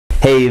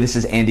Hey, this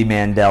is Andy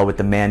Mandel with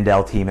the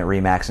Mandel team at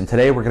RE/MAX, and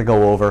today we're going to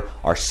go over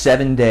our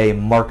 7-day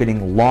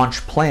marketing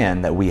launch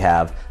plan that we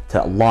have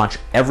to launch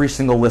every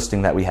single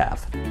listing that we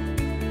have.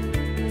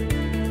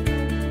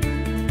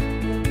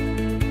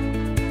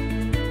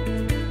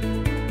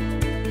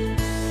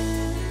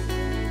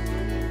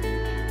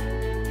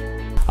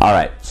 All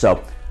right,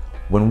 so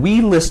when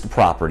we list a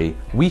property,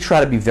 we try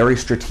to be very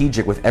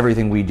strategic with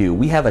everything we do.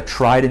 We have a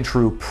tried and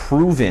true,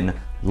 proven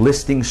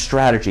listing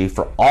strategy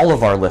for all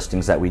of our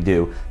listings that we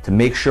do to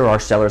make sure our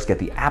sellers get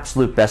the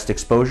absolute best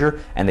exposure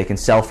and they can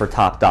sell for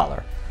top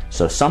dollar.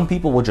 So some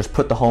people will just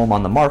put the home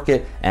on the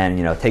market and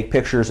take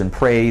pictures and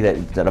pray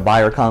that a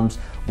buyer comes.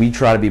 We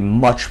try to be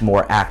much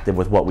more active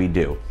with what we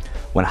do.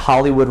 When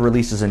Hollywood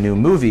releases a new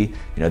movie,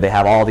 they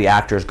have all the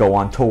actors go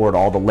on tour to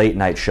all the late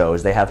night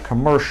shows. They have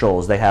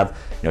commercials, they have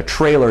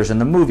trailers in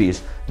the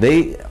movies.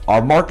 They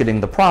are marketing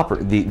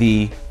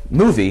the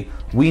movie.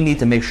 We need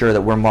to make sure that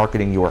we're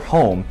marketing your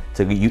home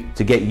to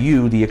get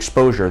you the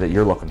exposure that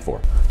you're looking for.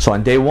 So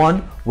on day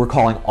one, we're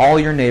calling all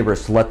your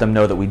neighbors to let them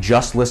know that we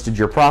just listed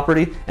your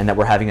property and that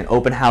we're having an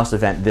open house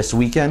event this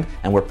weekend,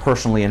 and we're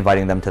personally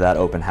inviting them to that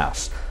open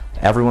house.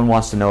 Everyone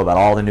wants to know about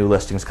all the new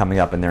listings coming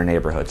up in their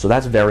neighborhood, so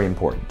that's very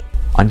important.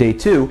 On day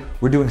two,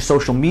 we're doing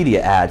social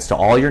media ads to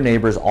all your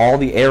neighbors, all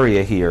the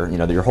area here,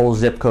 your whole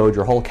zip code,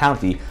 your whole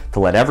county, to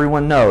let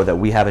everyone know that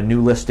we have a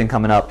new listing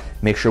coming up.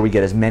 Make sure we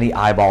get as many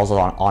eyeballs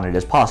on it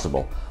as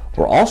possible.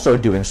 We're also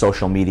doing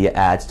social media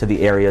ads to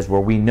the areas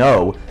where we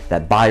know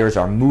that buyers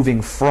are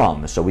moving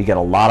from. So we get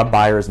a lot of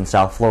buyers in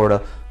South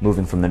Florida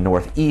moving from the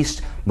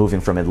Northeast, moving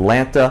from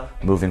Atlanta,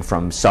 moving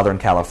from Southern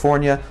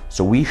California.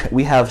 So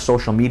we have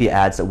social media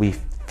ads that we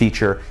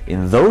feature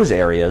in those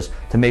areas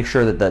to make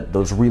sure that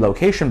those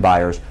relocation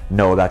buyers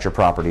know about your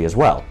property as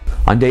well.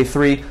 On day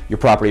three, your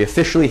property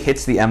officially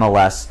hits the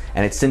MLS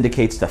and it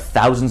syndicates to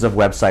thousands of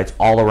websites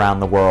all around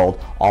the world,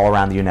 all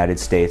around the United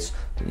States,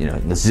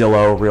 the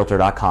Zillow,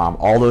 Realtor.com,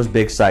 all those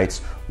big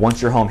sites.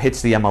 Once your home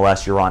hits the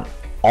MLS, you're on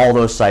all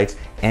those sites,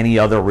 any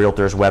other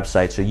realtor's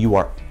website, so you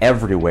are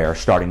everywhere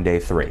starting day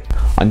three.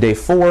 On day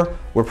four,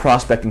 we're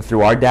prospecting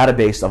through our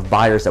database of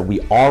buyers that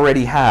we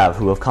already have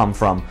who have come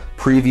from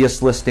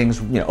previous listings,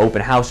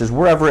 open houses,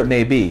 wherever it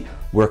may be.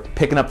 We're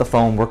picking up the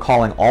phone, we're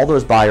calling all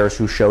those buyers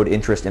who showed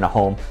interest in a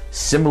home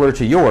similar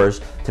to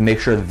yours to make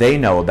sure they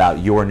know about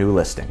your new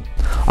listing.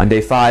 On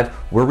day five,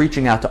 we're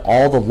reaching out to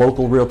all the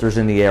local realtors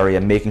in the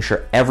area, making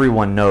sure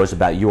everyone knows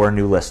about your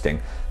new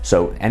listing.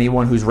 So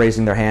anyone who's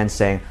raising their hand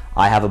saying,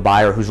 I have a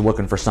buyer who's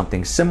looking for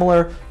something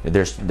similar,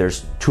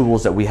 there's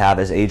tools that we have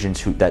as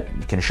agents that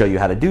can show you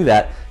how to do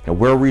that.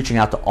 We're reaching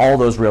out to all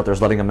those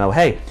realtors, letting them know,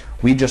 hey,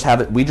 we just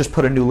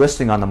put a new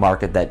listing on the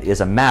market that is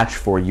a match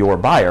for your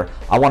buyer.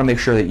 I want to make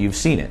sure that you've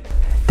seen it.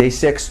 Day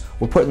six,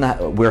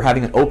 we're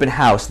having an open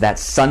house that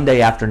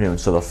Sunday afternoon.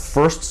 So the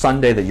first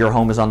Sunday that your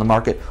home is on the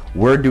market,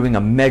 we're doing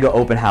a mega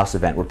open house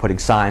event. We're putting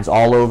signs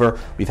all over.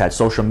 We've had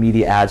social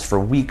media ads for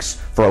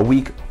a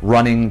week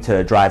running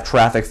to drive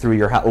traffic through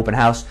your open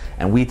house,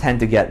 and we tend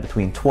to get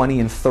between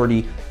 20 and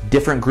 30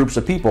 different groups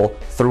of people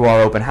through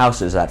our open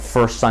houses that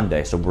first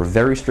Sunday. So we're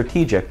very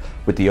strategic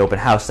with the open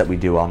house that we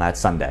do on that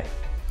Sunday.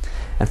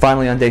 And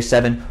finally, on day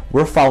seven,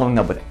 we're following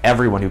up with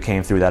everyone who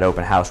came through that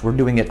open house. We're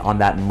doing it on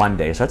that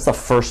Monday. So that's the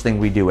first thing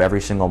we do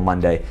every single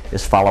Monday,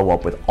 is follow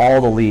up with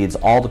all the leads,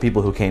 all the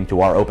people who came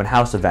to our open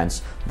house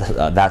events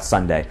that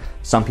Sunday.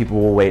 Some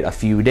people will wait a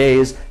few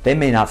days. They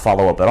may not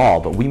follow up at all,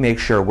 but we make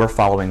sure we're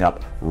following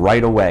up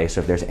right away.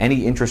 So if there's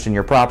any interest in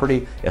your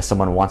property, if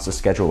someone wants to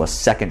schedule a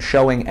second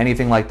showing,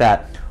 anything like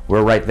that,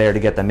 we're right there to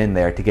get them in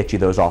there to get you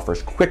those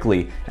offers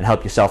quickly and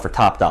help you sell for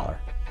top dollar.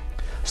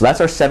 So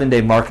that's our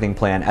 7-day marketing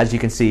plan. As you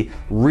can see,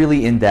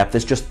 really in-depth.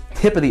 It's just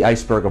tip of the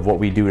iceberg of what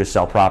we do to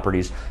sell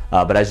properties.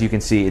 But as you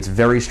can see, it's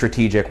very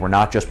strategic. We're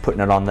not just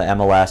putting it on the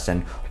MLS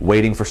and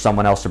waiting for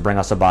someone else to bring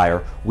us a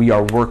buyer. We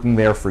are working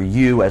there for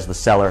you as the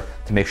seller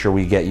to make sure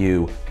we get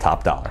you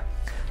top dollar.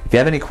 If you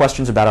have any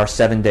questions about our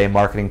 7-day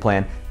marketing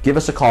plan, give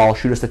us a call,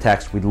 shoot us a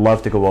text. We'd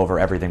love to go over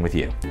everything with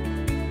you.